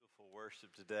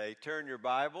worship today. Turn your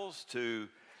Bibles to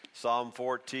Psalm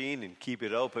 14 and keep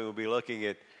it open. We'll be looking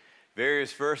at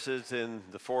various verses in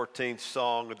the 14th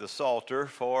song of the Psalter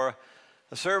for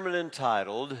a sermon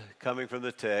entitled, coming from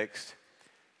the text,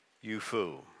 You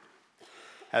Fool.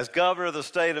 As governor of the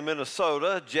state of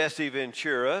Minnesota, Jesse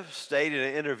Ventura stated in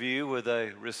an interview with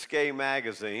a risque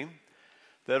magazine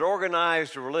that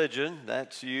organized religion,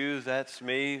 that's you, that's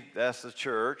me, that's the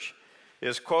church,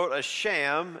 is, quote, a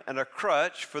sham and a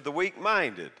crutch for the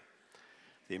weak-minded.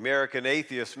 The American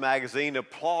Atheist magazine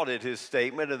applauded his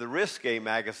statement, and the Risque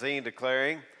magazine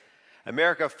declaring,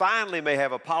 America finally may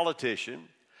have a politician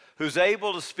who's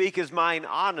able to speak his mind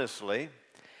honestly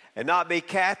and not be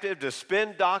captive to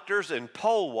spin doctors and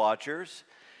poll watchers,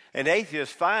 and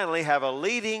atheists finally have a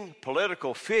leading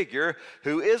political figure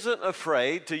who isn't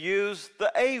afraid to use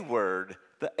the A word,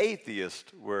 the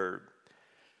atheist word.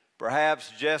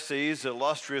 Perhaps Jesse's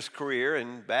illustrious career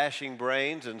in bashing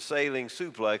brains and sailing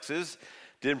suplexes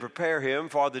didn't prepare him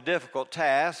for the difficult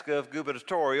task of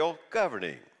gubernatorial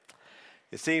governing.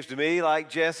 It seems to me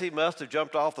like Jesse must have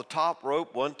jumped off the top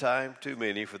rope one time too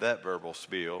many for that verbal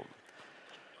spiel.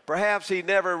 Perhaps he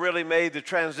never really made the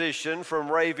transition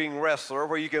from raving wrestler,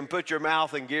 where you can put your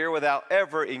mouth in gear without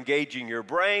ever engaging your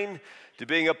brain, to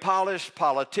being a polished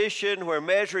politician where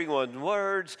measuring one's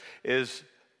words is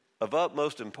of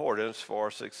utmost importance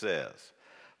for success.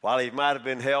 While he might have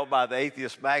been held by the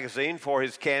Atheist magazine for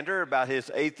his candor about his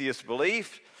atheist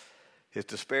belief, his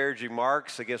disparaging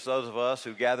marks against those of us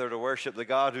who gather to worship the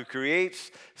God who creates,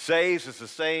 saves, and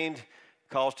sustains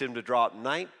caused him to drop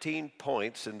 19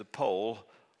 points in the poll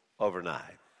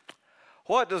overnight.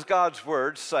 What does God's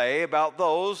word say about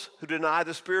those who deny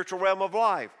the spiritual realm of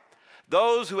life?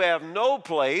 Those who have no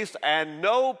place and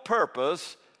no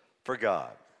purpose for God.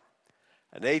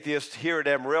 An atheist here at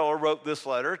Amarillo wrote this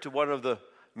letter to one of the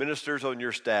ministers on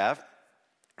your staff.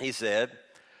 He said,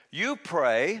 you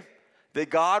pray that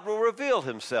God will reveal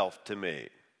himself to me.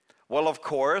 Well, of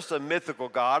course, the mythical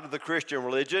God of the Christian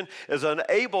religion is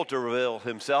unable to reveal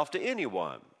himself to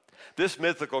anyone. This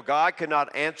mythical God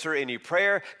cannot answer any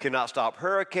prayer, cannot stop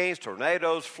hurricanes,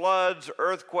 tornadoes, floods,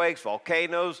 earthquakes,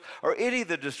 volcanoes, or any of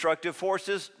the destructive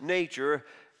forces nature,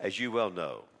 as you well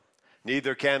know.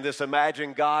 Neither can this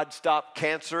imagined God stop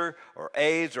cancer or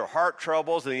AIDS or heart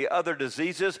troubles and the other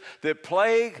diseases that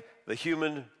plague the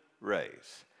human race.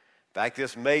 In fact,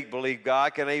 this make-believe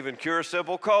God can even cure a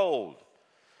simple cold.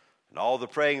 And all the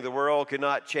praying of the world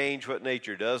cannot change what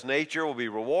nature does. Nature will be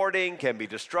rewarding, can be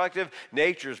destructive.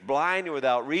 Nature is blind and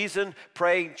without reason.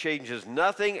 Praying changes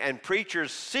nothing, and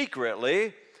preachers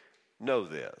secretly know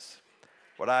this.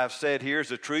 What I have said here is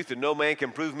the truth, and no man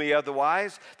can prove me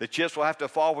otherwise. The chips will have to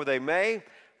fall where they may,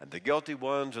 and the guilty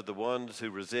ones are the ones who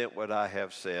resent what I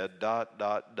have said, ...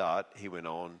 He went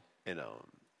on and on.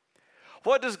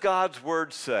 What does God's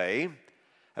word say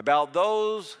about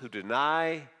those who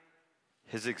deny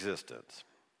his existence?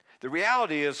 The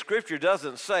reality is Scripture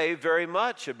doesn't say very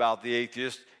much about the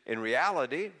atheist in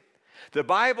reality. The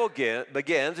Bible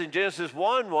begins in Genesis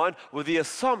 1:1 with the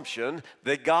assumption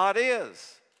that God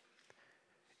is.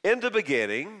 In the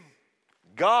beginning,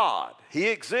 God, he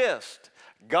exists.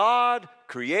 God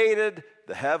created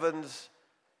the heavens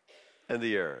and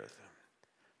the earth.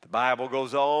 The Bible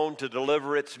goes on to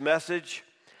deliver its message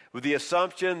with the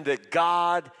assumption that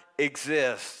God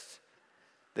exists.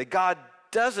 That God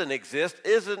doesn't exist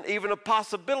isn't even a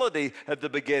possibility at the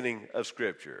beginning of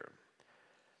Scripture.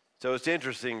 So it's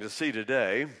interesting to see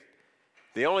today,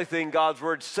 the only thing God's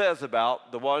word says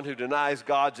about the one who denies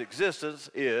God's existence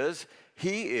is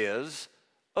he is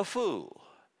a fool.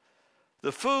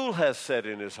 The fool has said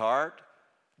in his heart,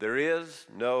 there is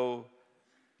no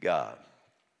God.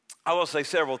 I will say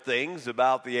several things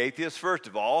about the atheist. First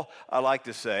of all, I like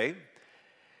to say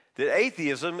that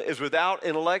atheism is without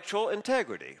intellectual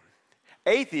integrity.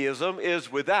 Atheism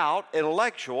is without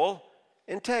intellectual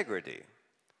integrity.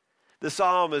 The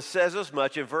psalmist says as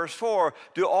much in verse 4.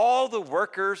 Do all the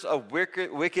workers of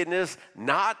wickedness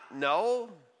not know?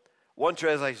 One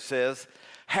translation says,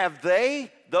 have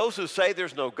they, those who say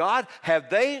there's no God, have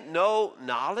they no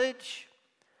knowledge?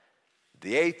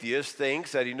 The atheist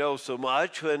thinks that he knows so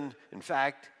much when, in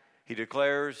fact, he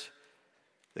declares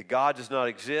that God does not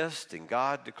exist, and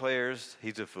God declares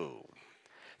he's a fool.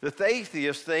 The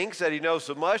atheist thinks that he knows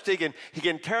so much that he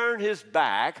can turn his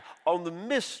back on the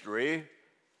mystery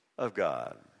of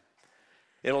God.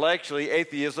 Intellectually,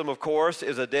 atheism, of course,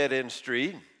 is a dead-end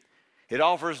street. It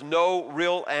offers no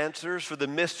real answers for the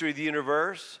mystery of the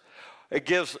universe. It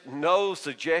gives no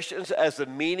suggestions as the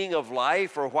meaning of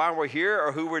life or why we're here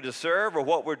or who we're to serve or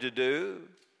what we're to do.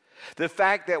 The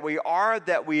fact that we are,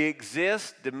 that we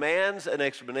exist, demands an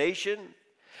explanation.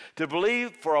 To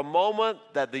believe for a moment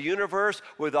that the universe,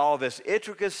 with all of its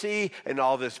intricacy and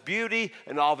all of its beauty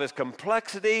and all of its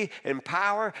complexity and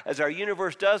power, as our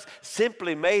universe does,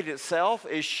 simply made itself,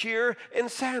 is sheer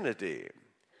insanity. In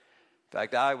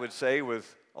fact, I would say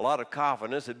with a lot of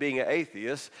confidence that being an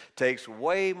atheist takes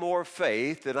way more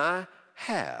faith than I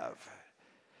have.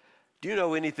 Do you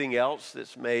know anything else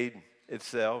that's made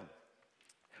itself?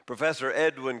 Professor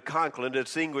Edwin Conklin, a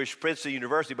distinguished Princeton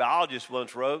University biologist,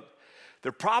 once wrote,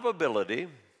 "The probability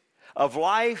of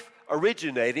life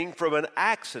originating from an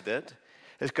accident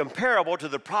is comparable to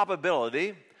the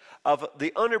probability of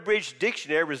the unabridged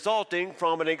dictionary resulting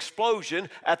from an explosion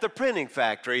at the printing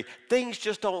factory. Things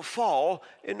just don't fall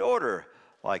in order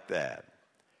like that."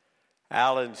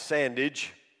 Alan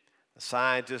Sandage, a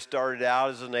scientist, started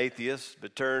out as an atheist,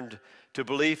 but turned to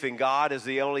belief in God as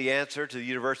the only answer to the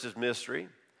universe's mystery.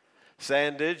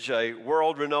 Sandage, a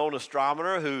world-renowned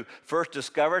astronomer who first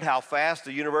discovered how fast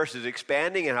the universe is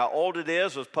expanding and how old it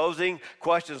is, was posing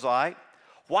questions like,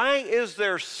 why is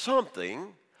there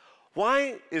something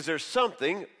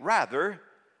rather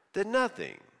than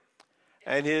nothing?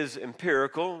 And his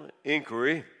empirical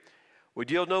inquiry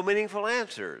would yield no meaningful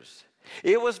answers.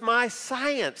 "It was my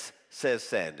science," says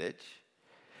Sandage.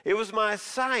 "It was my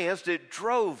science that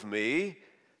drove me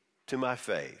to my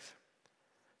faith."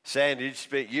 Sandage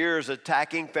spent years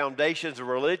attacking foundations of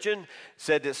religion,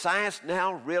 said that science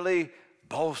now really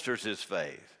bolsters his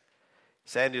faith.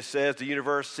 Sandage says the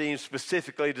universe seems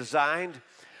specifically designed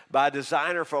by a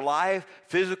designer for life.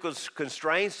 Physical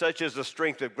constraints such as the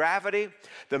strength of gravity,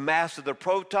 the mass of the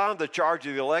proton, the charge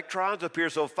of the electrons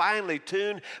appear so finely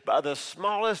tuned by the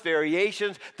smallest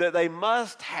variations that they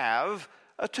must have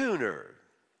a tuner.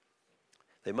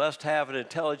 They must have an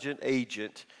intelligent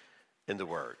agent in the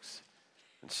works.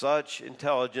 And such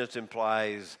intelligence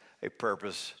implies a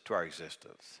purpose to our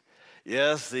existence.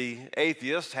 Yes, the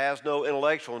atheist has no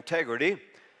intellectual integrity.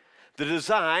 The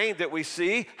design that we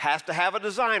see has to have a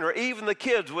designer. Even the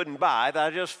kids wouldn't buy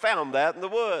that. I just found that in the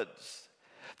woods.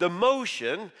 The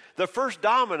motion, the first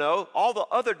domino, all the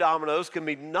other dominoes can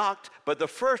be knocked, but the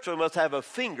first one must have a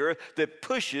finger that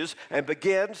pushes and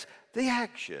begins the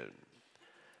action.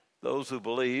 Those who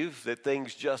believe that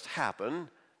things just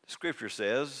happen, the Scripture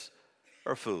says,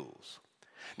 are fools.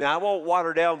 Now, I won't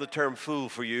water down the term fool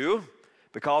for you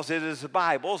because it is the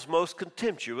Bible's most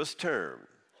contemptuous term.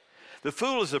 The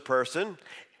fool is a person,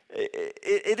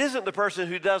 it isn't the person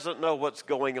who doesn't know what's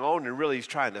going on and really is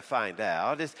trying to find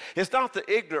out. It's not the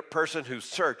ignorant person who's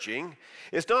searching.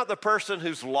 It's not the person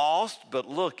who's lost but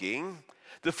looking.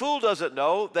 The fool doesn't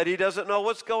know that he doesn't know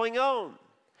what's going on.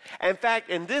 In fact,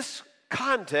 in this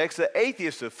context, the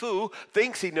atheist, the fool,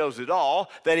 thinks he knows it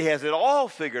all, that he has it all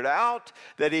figured out,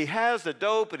 that he has the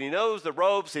dope and he knows the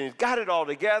ropes and he's got it all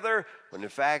together, when in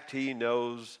fact he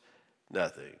knows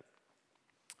nothing.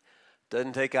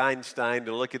 Doesn't take Einstein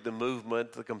to look at the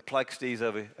movement, the complexities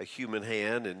of a human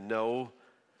hand and know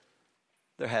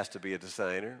there has to be a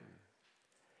designer.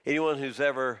 Anyone who's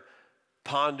ever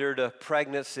pondered a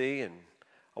pregnancy and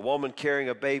a woman carrying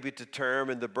a baby to term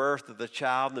and the birth of the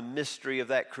child, the mystery of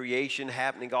that creation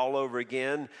happening all over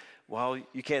again, well,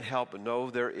 you can't help but know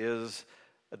there is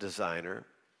a designer.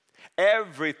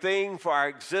 Everything for our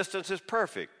existence is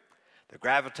perfect. The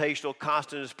gravitational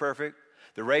constant is perfect.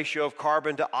 The ratio of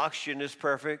carbon to oxygen is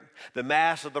perfect. The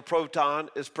mass of the proton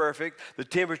is perfect. The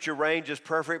temperature range is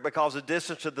perfect because the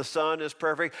distance to the sun is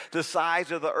perfect. The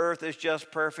size of the earth is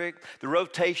just perfect. The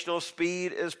rotational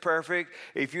speed is perfect.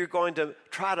 If you're going to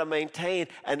try to maintain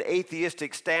an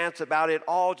atheistic stance about it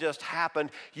all just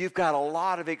happened, you've got a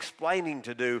lot of explaining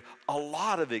to do, a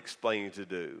lot of explaining to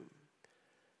do.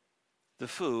 The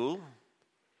fool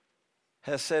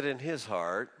has said in his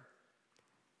heart,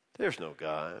 there's no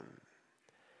God.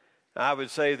 I would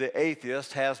say the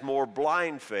atheist has more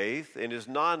blind faith in his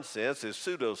nonsense, his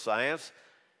pseudoscience,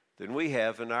 than we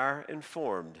have in our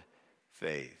informed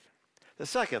faith. The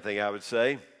second thing I would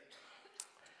say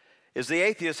is the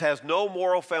atheist has no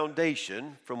moral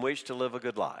foundation from which to live a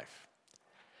good life.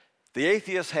 The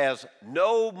atheist has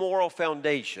no moral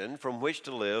foundation from which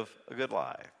to live a good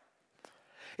life.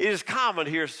 It is common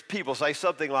to hear people say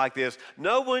something like this: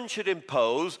 no one should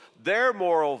impose their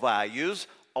moral values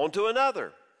onto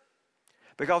another,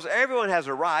 because everyone has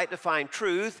a right to find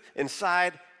truth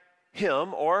inside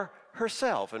him or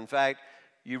herself. In fact,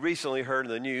 you recently heard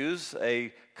in the news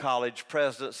a college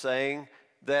president saying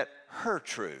that her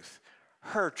truth,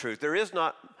 there is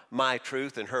not my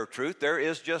truth and her truth, there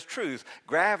is just truth.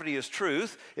 Gravity is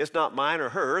truth, it's not mine or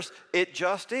hers, it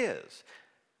just is.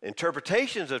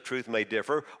 Interpretations of truth may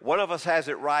differ. One of us has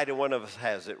it right and one of us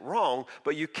has it wrong,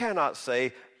 but you cannot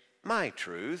say my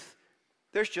truth,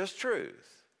 there's just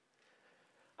truth.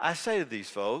 I say to these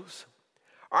folks,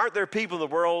 aren't there people in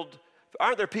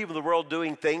the world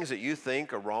doing things that you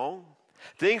think are wrong?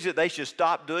 Things that they should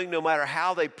stop doing no matter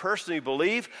how they personally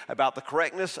believe about the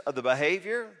correctness of the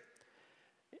behavior?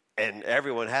 And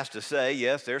everyone has to say,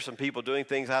 yes, there's some people doing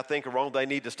things I think are wrong. They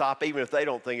need to stop even if they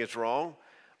don't think it's wrong.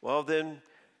 Well, then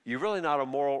you're really not a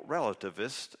moral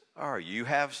relativist, are you? You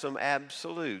have some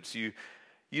absolutes. You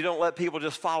don't let people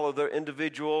just follow their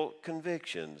individual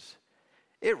convictions.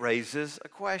 It raises a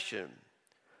question.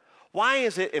 Why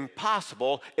is it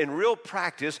impossible in real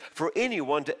practice for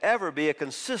anyone to ever be a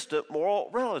consistent moral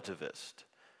relativist,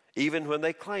 even when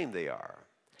they claim they are?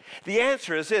 The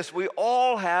answer is this: we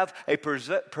all have a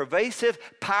pervasive,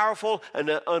 powerful, and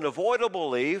unavoidable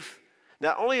belief,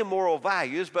 not only in moral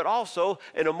values, but also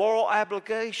in a moral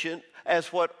obligation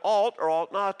as what ought or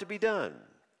ought not to be done.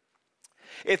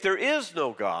 If there is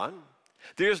no God,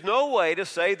 there's no way to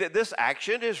say that this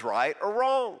action is right or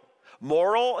wrong,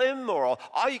 moral, immoral.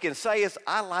 All you can say is,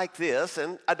 I like this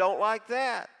and I don't like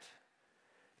that.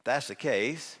 If that's the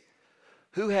case,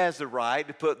 who has the right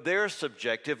to put their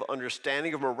subjective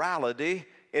understanding of morality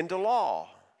into law?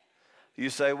 You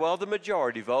say, well, the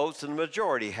majority votes and the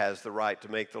majority has the right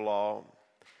to make the law.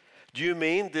 Do you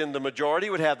mean then the majority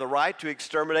would have the right to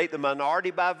exterminate the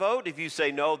minority by vote? If you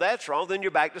say, no, that's wrong, then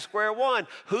you're back to square one.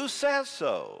 Who says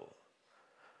so?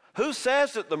 Who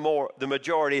says that the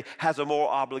majority has a moral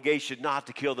obligation not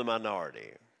to kill the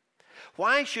minority?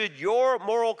 Why should your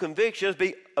moral convictions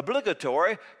be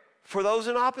obligatory for those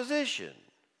in opposition?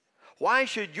 Why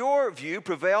should your view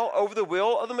prevail over the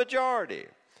will of the majority?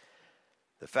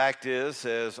 The fact is,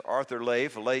 says Arthur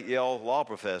Leif, a late Yale law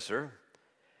professor,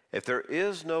 if there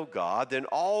is no God, then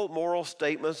all moral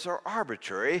statements are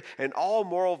arbitrary and all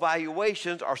moral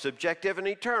valuations are subjective and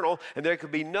eternal, and there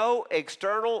can be no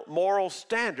external moral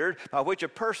standard by which a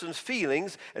person's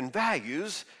feelings and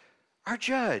values are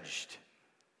judged.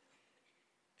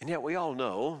 And yet we all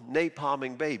know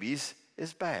napalming babies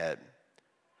is bad.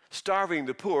 Starving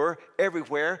the poor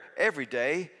everywhere, every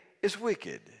day is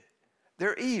wicked.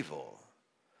 They're evil.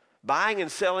 Buying and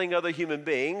selling other human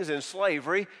beings in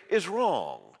slavery is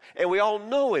wrong. And we all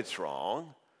know it's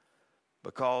wrong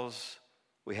because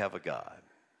we have a God.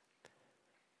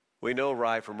 We know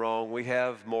right from wrong. We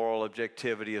have moral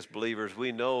objectivity as believers.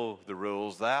 We know the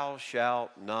rules. Thou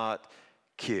shalt not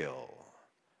kill.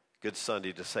 Good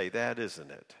Sunday to say that,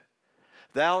 isn't it?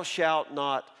 Thou shalt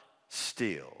not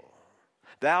steal.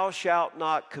 Thou shalt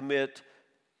not commit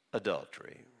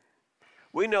adultery.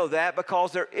 We know that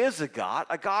because there is a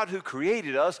God who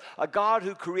created us, a God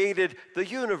who created the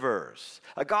universe,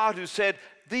 a God who said,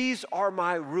 these are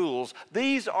my rules,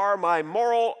 these are my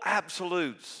moral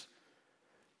absolutes.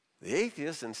 The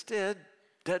atheist instead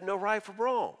doesn't know right from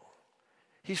wrong.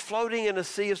 He's floating in a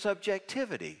sea of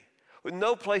subjectivity with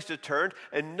no place to turn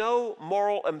and no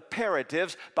moral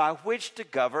imperatives by which to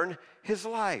govern his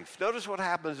life. Notice what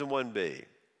happens in 1b.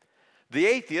 The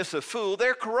atheists, the fool,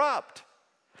 they're corrupt.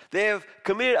 They have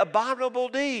committed abominable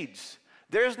deeds.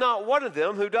 There's not one of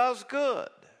them who does good.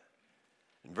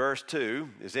 And verse 2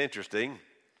 is interesting.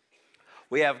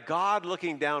 We have God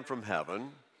looking down from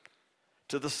heaven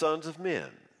to the sons of men.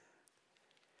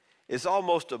 It's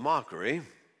almost a mockery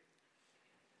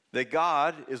that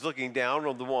God is looking down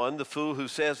on the fool who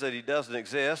says that he doesn't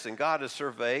exist, and God is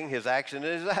surveying his action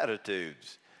and his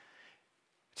attitudes.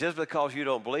 Just because you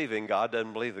don't believe in God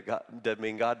doesn't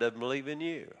mean God doesn't believe in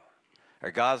you,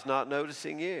 or God's not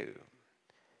noticing you.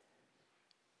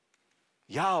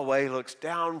 Yahweh looks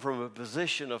down from a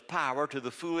position of power to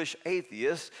the foolish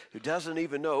atheist who doesn't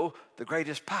even know the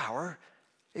greatest power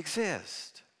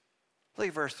exists. Look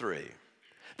at verse 3.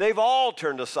 They've all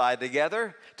turned aside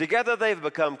together. Together they've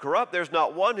become corrupt. There's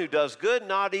not one who does good,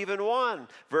 not even one.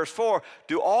 Verse 4,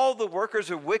 do all the workers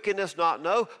of wickedness not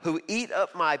know who eat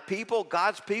up my people,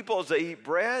 God's people, as they eat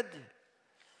bread?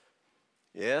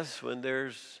 Yes, when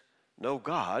there's no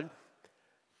God,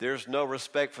 there's no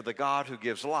respect for the God who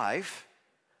gives life.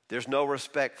 There's no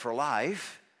respect for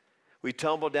life. We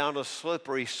tumble down a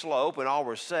slippery slope, and all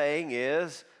we're saying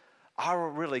is, all I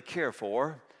really care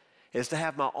for is to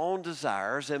have my own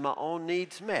desires and my own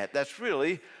needs met. That's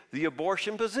really the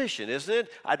abortion position, isn't it?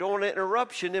 I don't want an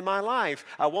interruption in my life.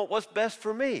 I want what's best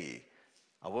for me.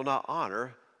 I will not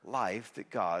honor life that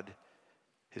God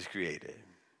has created.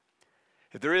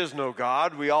 If there is no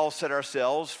God, we all set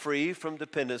ourselves free from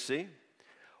dependency.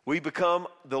 We become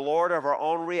the Lord of our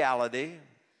own reality.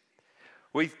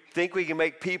 We think we can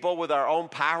make people with our own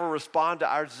power respond to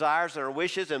our desires and our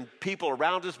wishes, and people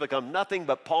around us become nothing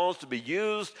but pawns to be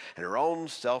used in our own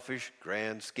selfish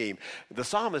grand scheme. The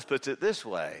psalmist puts it this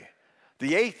way: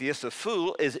 the atheist, the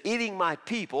fool, is eating my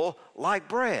people like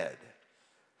bread.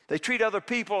 They treat other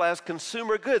people as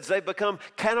consumer goods. They become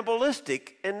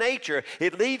cannibalistic in nature.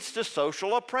 It leads to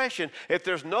social oppression. If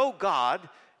there's no God,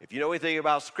 if you know anything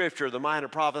about Scripture, the minor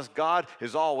prophets, God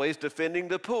is always defending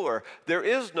the poor. There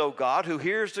is no God who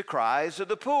hears the cries of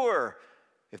the poor.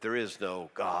 If there is no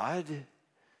God, in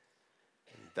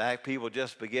fact, people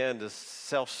just begin to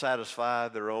self-satisfy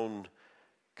their own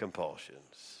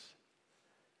compulsions.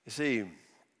 You see,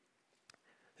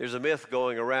 there's a myth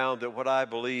going around that what I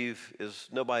believe is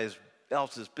nobody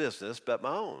else's business but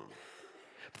my own.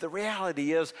 But the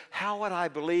reality is, how what I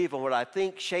believe and what I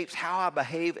think shapes how I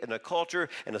behave in a culture,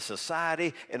 in a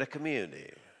society, in a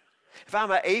community. If I'm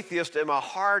an atheist in my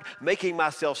heart, making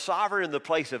myself sovereign in the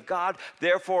place of God,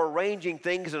 therefore arranging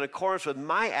things in accordance with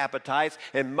my appetites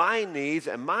and my needs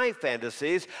and my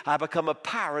fantasies, I become a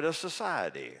pirate of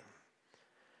society.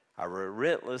 I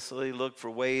relentlessly look for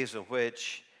ways in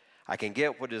which I can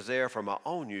get what is there for my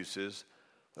own uses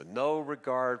with no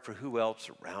regard for who else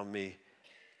around me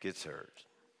gets hurt.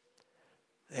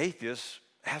 The atheist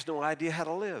has no idea how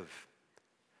to live.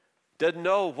 Doesn't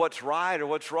know what's right or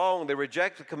what's wrong. They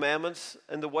reject the commandments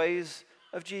and the ways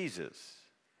of Jesus.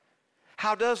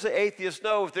 How does the atheist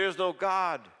know if there's no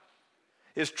God?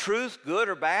 Is truth good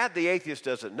or bad? The atheist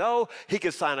doesn't know. He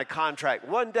could sign a contract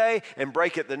one day and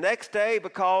break it the next day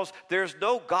because there's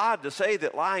no God to say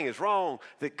that lying is wrong,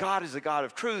 that God is the God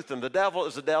of truth and the devil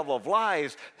is the devil of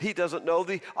lies. He doesn't know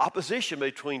the opposition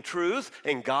between truth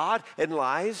and God and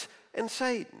lies and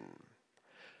Satan.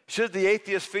 Should the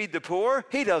atheist feed the poor?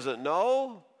 He doesn't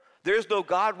know. There's no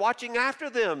God watching after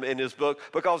them in his book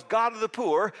because God of the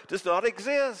poor does not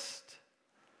exist.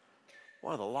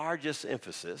 One of the largest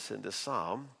emphasis in this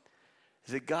psalm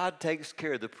is that God takes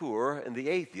care of the poor and the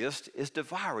atheist is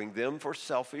devouring them for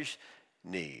selfish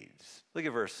needs. Look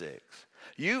at verse 6.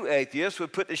 You atheists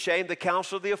would put to shame the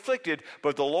counsel of the afflicted,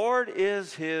 but the Lord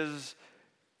is his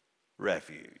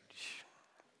refuge.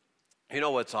 You know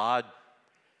what's odd?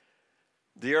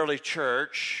 The early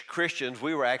church, Christians,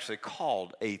 we were actually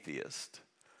called atheists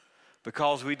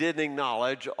because we didn't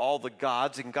acknowledge all the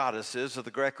gods and goddesses of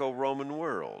the Greco-Roman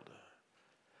world.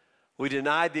 We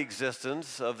denied the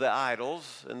existence of the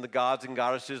idols and the gods and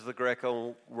goddesses of the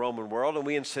Greco-Roman world, and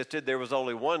we insisted there was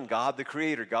only one God, the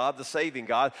creator God, the saving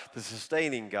God, the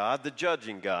sustaining God, the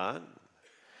judging God.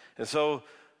 And so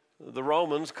the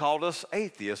Romans called us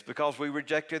atheists because we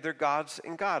rejected their gods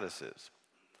and goddesses.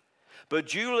 But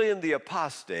Julian the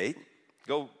Apostate,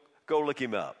 go look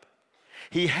him up.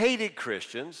 He hated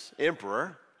Christians,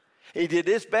 emperor. He did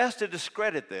his best to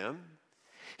discredit them.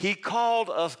 He called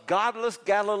us godless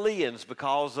Galileans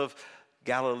because of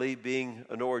Galilee being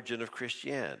an origin of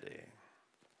Christianity.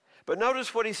 But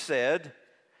notice what he said.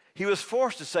 He was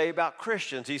forced to say about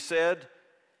Christians. He said,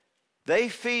 they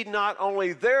feed not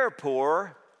only their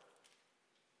poor,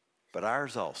 but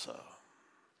ours also.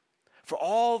 For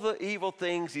all the evil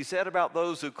things he said about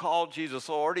those who called Jesus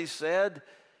Lord, he said,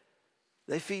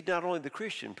 they feed not only the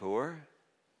Christian poor,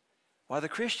 while the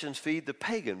Christians feed the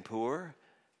pagan poor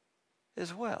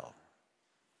as well.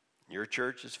 Your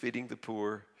church is feeding the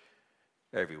poor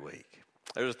every week.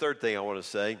 There's a third thing I want to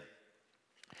say.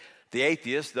 The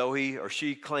atheist, though he or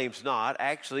she claims not,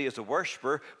 actually is a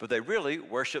worshiper, but they really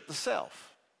worship the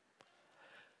self.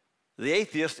 The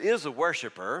atheist is a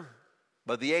worshiper,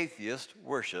 but the atheist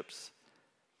worships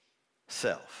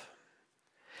self.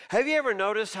 Have you ever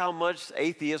noticed how much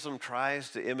atheism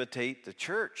tries to imitate the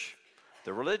church,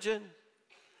 the religion?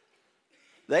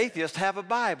 The atheists have a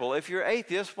Bible. If you're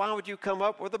atheist, why would you come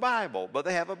up with a Bible? But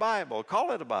they have a Bible.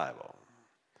 Call it a Bible.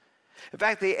 In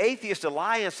fact, the Atheist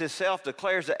Alliance itself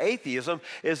declares that atheism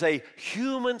is a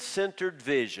human-centered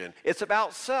vision. It's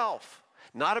about self,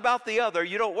 not about the other.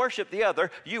 You don't worship the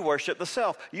other. You worship the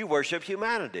self. You worship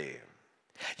humanity.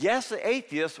 Yes, the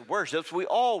atheist worships. We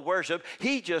all worship.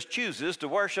 He just chooses to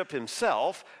worship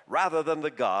himself rather than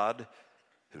the God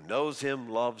who knows him,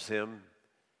 loves him,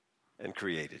 and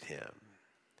created him.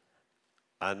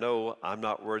 I know I'm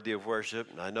not worthy of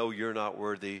worship, and I know you're not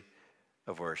worthy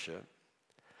of worship.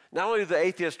 Not only do the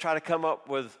atheists try to come up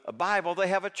with a Bible, they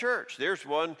have a church. There's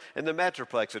one in the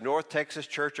Metroplex, the North Texas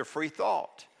Church of Free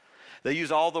Thought. They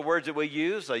use all the words that we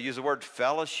use. They use the word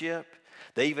fellowship.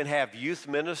 They even have youth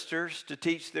ministers to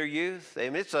teach their youth. I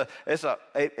mean, it's an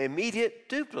immediate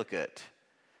duplicate.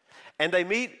 And they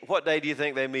meet, what day do you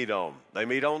think they meet on? They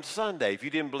meet on Sunday. If you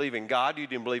didn't believe in God, you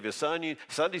didn't believe in Son,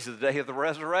 Sunday's the day of the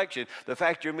resurrection. The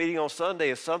fact you're meeting on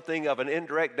Sunday is something of an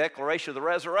indirect declaration of the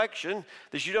resurrection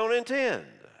that you don't intend.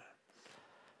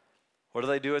 What do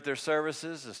they do at their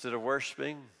services instead of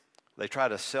worshiping? They try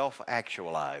to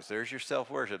self-actualize. There's your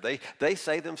self-worship. They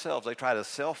say themselves, they try to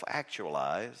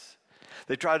self-actualize.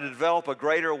 They try to develop a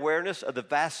greater awareness of the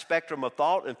vast spectrum of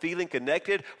thought and feeling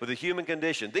connected with the human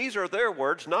condition. These are their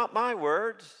words, not my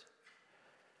words.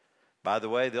 By the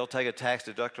way, they'll take a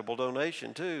tax-deductible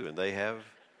donation too, and they have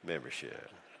membership.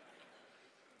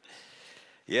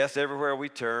 Yes, everywhere we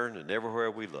turn and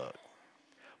everywhere we look,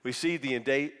 we see the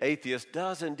atheist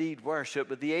does indeed worship,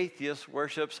 but the atheist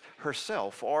worships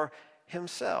herself or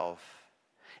himself.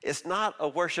 It's not a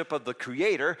worship of the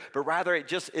Creator, but rather it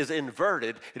just is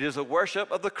inverted. It is a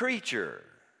worship of the creature.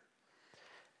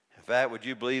 In fact, would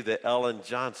you believe that Ellen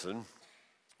Johnson,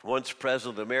 once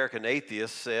president of the American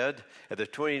Atheists, said at the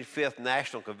 25th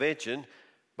National Convention,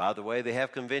 by the way, they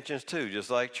have conventions too, just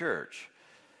like church.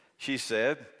 She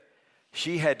said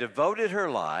she had devoted her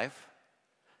life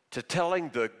to telling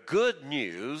the good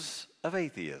news of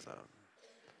atheism.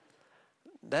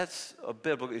 That's a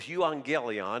biblical,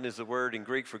 euangelion is the word in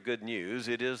Greek for good news.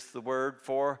 It is the word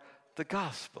for the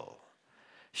gospel.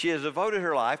 She has devoted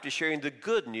her life to sharing the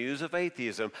good news of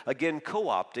atheism, again,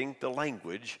 co-opting the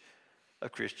language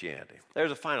of Christianity.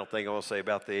 There's a final thing I want to say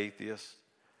about the atheist.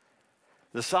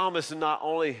 The psalmist is not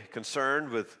only concerned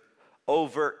with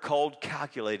overt, cold,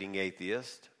 calculating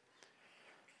atheists.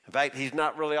 In fact, he's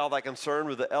not really all that concerned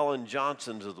with the Ellen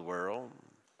Johnsons of the world,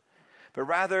 but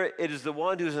rather it is the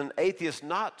one who's an atheist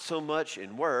not so much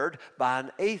in word, but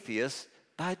an atheist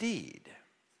by deed.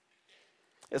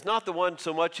 It's not the one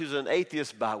so much who's an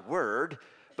atheist by word,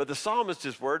 but the psalmist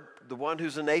is the one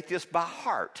who's an atheist by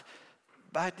heart,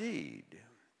 by deed.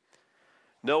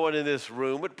 No one in this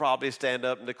room would probably stand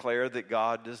up and declare that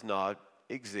God does not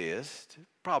exist.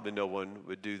 Probably no one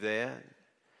would do that.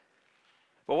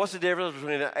 But what's the difference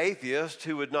between an atheist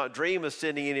who would not dream of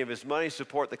sending any of his money to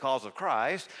support the cause of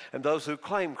Christ and those who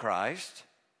claim Christ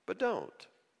but don't?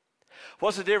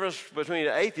 What's the difference between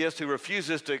an atheist who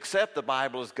refuses to accept the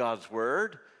Bible as God's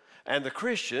word and the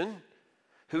Christian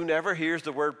who never hears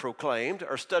the word proclaimed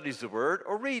or studies the word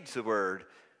or reads the word?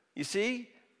 You see,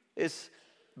 it's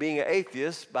being an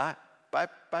atheist by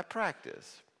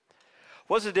practice.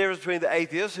 What's the difference between the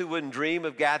atheist who wouldn't dream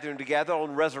of gathering together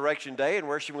on Resurrection Day and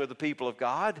worshiping with the people of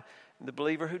God and the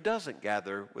believer who doesn't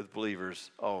gather with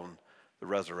believers on the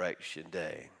Resurrection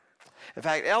Day? In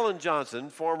fact, Ellen Johnson,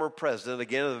 former president,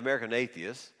 again, of the American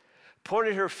Atheists,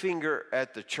 pointed her finger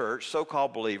at the church,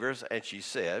 so-called believers, and she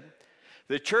said,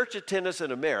 the church attendance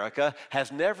in America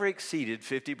has never exceeded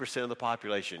 50% of the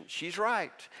population. She's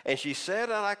right. And she said,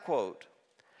 and I quote,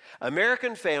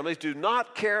 American families do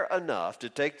not care enough to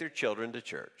take their children to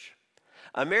church.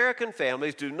 American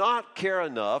families do not care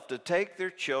enough to take their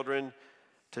children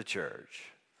to church.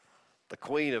 The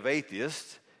queen of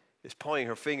atheists is pointing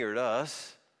her finger at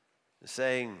us and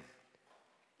saying,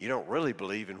 you don't really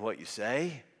believe in what you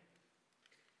say.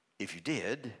 If you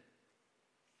did,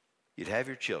 you'd have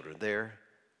your children there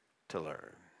to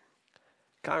learn.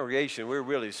 Congregation, we're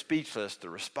really speechless to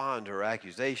respond to her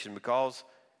accusation because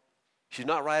she's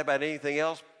not right about anything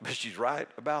else, but she's right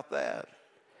about that.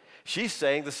 She's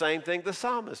saying the same thing the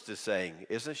psalmist is saying,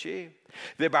 isn't she?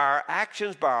 That by our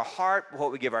actions, by our heart,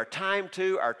 what we give our time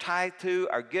to, our tithe to,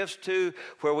 our gifts to,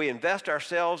 where we invest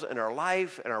ourselves in our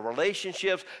life and our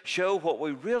relationships, show what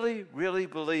we really, really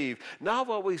believe. Not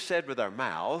what we said with our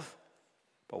mouth,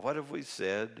 but what have we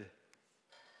said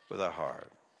with our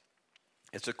heart.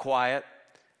 It's a quiet,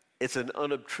 it's an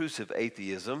unobtrusive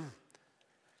atheism.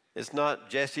 It's not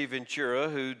Jesse Ventura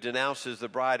who denounces the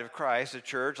bride of Christ, the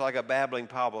church, like a babbling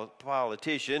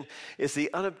politician. It's the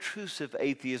unobtrusive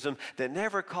atheism that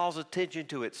never calls attention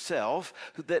to itself,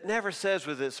 that never says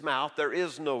with its mouth, there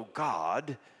is no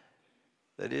God,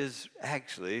 that is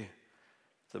actually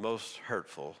the most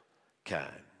hurtful kind.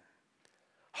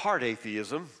 Heart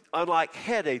atheism, unlike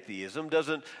head atheism,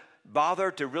 doesn't bother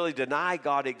to really deny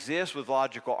God exists with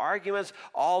logical arguments.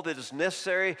 All that is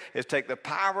necessary is take the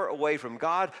power away from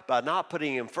God by not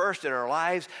putting Him first in our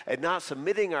lives and not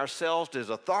submitting ourselves to His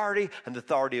authority and the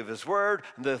authority of His Word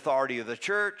and the authority of the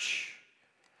church.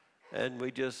 And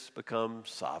we just become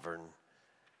sovereign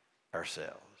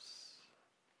ourselves.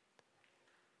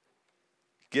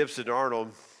 Gibson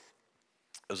Arnold,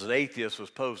 as an atheist, was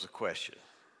posed the question,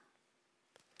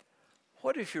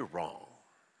 what if you're wrong?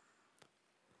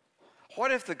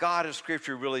 What if the God of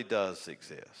Scripture really does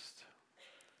exist?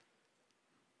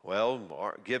 Well,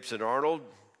 Gibson Arnold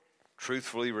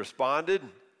truthfully responded,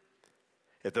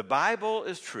 if the Bible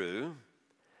is true,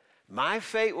 my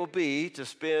fate will be to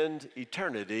spend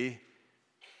eternity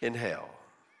in hell.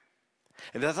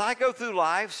 And as I go through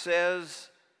life, says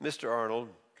Mr. Arnold,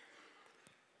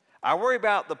 I worry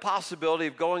about the possibility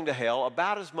of going to hell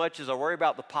about as much as I worry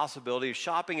about the possibility of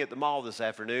shopping at the mall this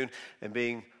afternoon and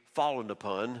being fallen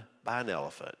upon by an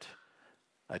elephant.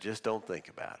 I just don't think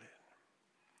about it.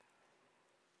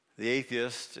 The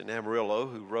atheist in Amarillo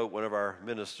who wrote one of our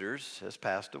ministers has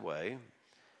passed away.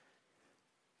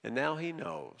 And now he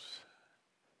knows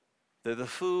that the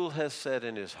fool has said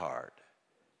in his heart,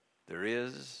 there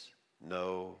is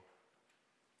no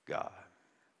God.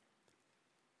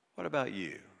 What about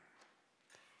you?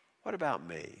 What about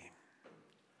me?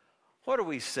 What are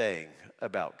we saying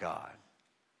about God?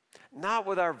 Not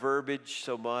with our verbiage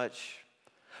so much,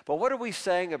 but what are we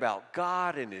saying about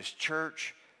God and His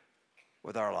church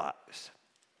with our lives?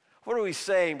 What are we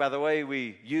saying by the way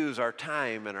we use our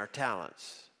time and our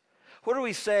talents? What are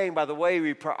we saying by the way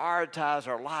we prioritize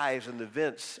our lives and the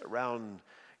events around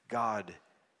God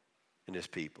and His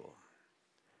people?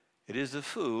 It is the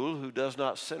fool who does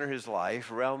not center his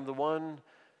life around the one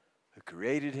who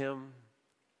created him,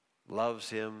 loves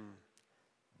him,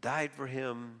 died for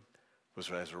him,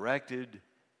 was resurrected,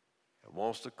 and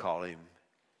wants to call him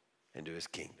into His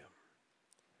kingdom.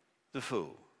 The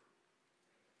fool.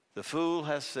 The fool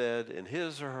has said in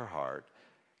his or her heart,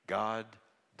 God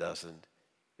doesn't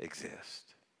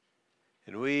exist.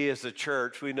 And we as a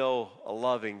church, we know a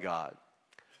loving God,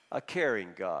 a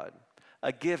caring God,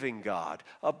 a giving God,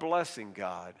 a blessing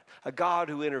God, a God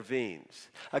who intervenes,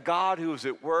 a God who is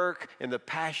at work in the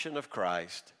passion of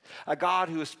Christ, a God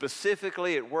who is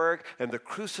specifically at work in the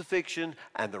crucifixion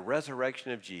and the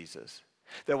resurrection of Jesus.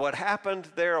 That what happened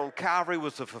there on Calvary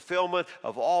was the fulfillment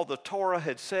of all the Torah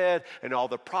had said and all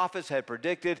the prophets had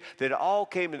predicted, that it all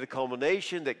came to the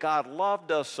culmination that God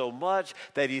loved us so much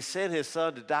that He sent His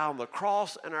Son to die on the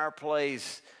cross in our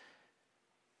place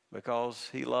because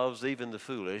He loves even the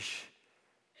foolish.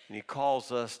 And He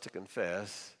calls us to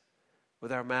confess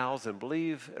with our mouths and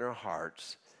believe in our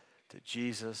hearts that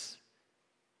Jesus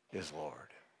is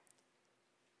Lord.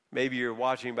 Maybe you're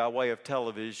watching by way of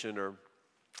television, or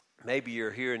maybe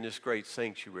you're here in this great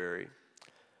sanctuary.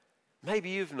 Maybe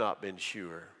you've not been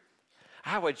sure.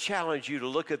 I would challenge you to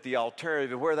look at the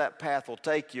alternative and where that path will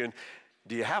take you. And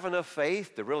do you have enough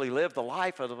faith to really live the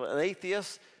life of an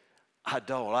atheist? I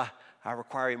don't. I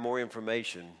require more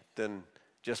information than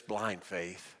just blind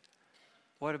faith.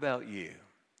 What about you?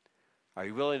 Are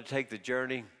you willing to take the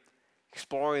journey,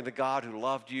 exploring the God who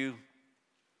loved you,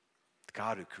 the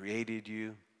God who created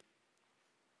you?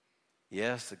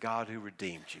 Yes, the God who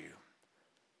redeemed you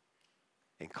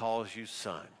and calls you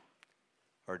son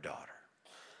or daughter.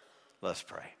 Let's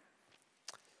pray.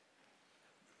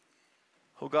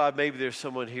 Oh God, maybe there's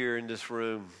someone here in this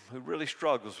room who really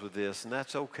struggles with this, and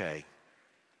that's okay.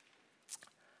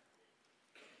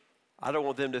 I don't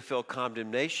want them to feel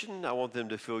condemnation. I want them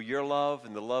to feel your love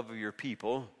and the love of your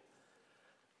people.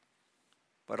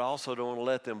 But I also don't want to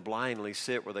let them blindly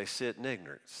sit where they sit in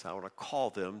ignorance. I want to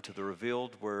call them to the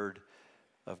revealed word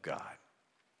of God.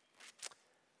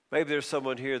 Maybe there's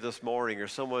someone here this morning or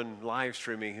someone live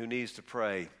streaming who needs to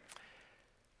pray.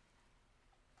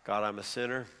 God, I'm a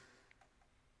sinner.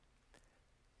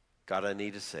 God, I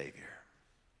need a Savior.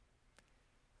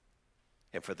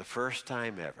 And for the first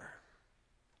time ever,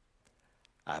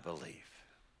 I believe.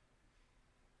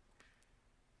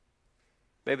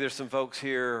 Maybe there's some folks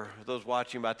here, those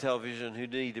watching by television, who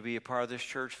need to be a part of this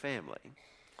church family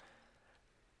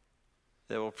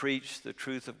that will preach the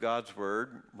truth of God's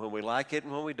word when we like it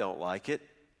and when we don't like it,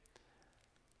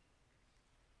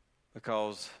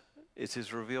 because it's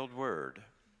His revealed word.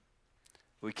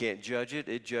 We can't judge it,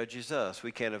 it judges us.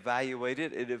 We can't evaluate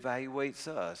it, it evaluates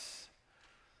us.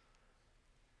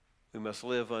 We must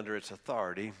live under its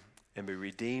authority and be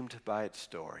redeemed by its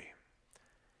story.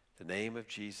 In the name of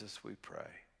Jesus we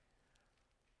pray.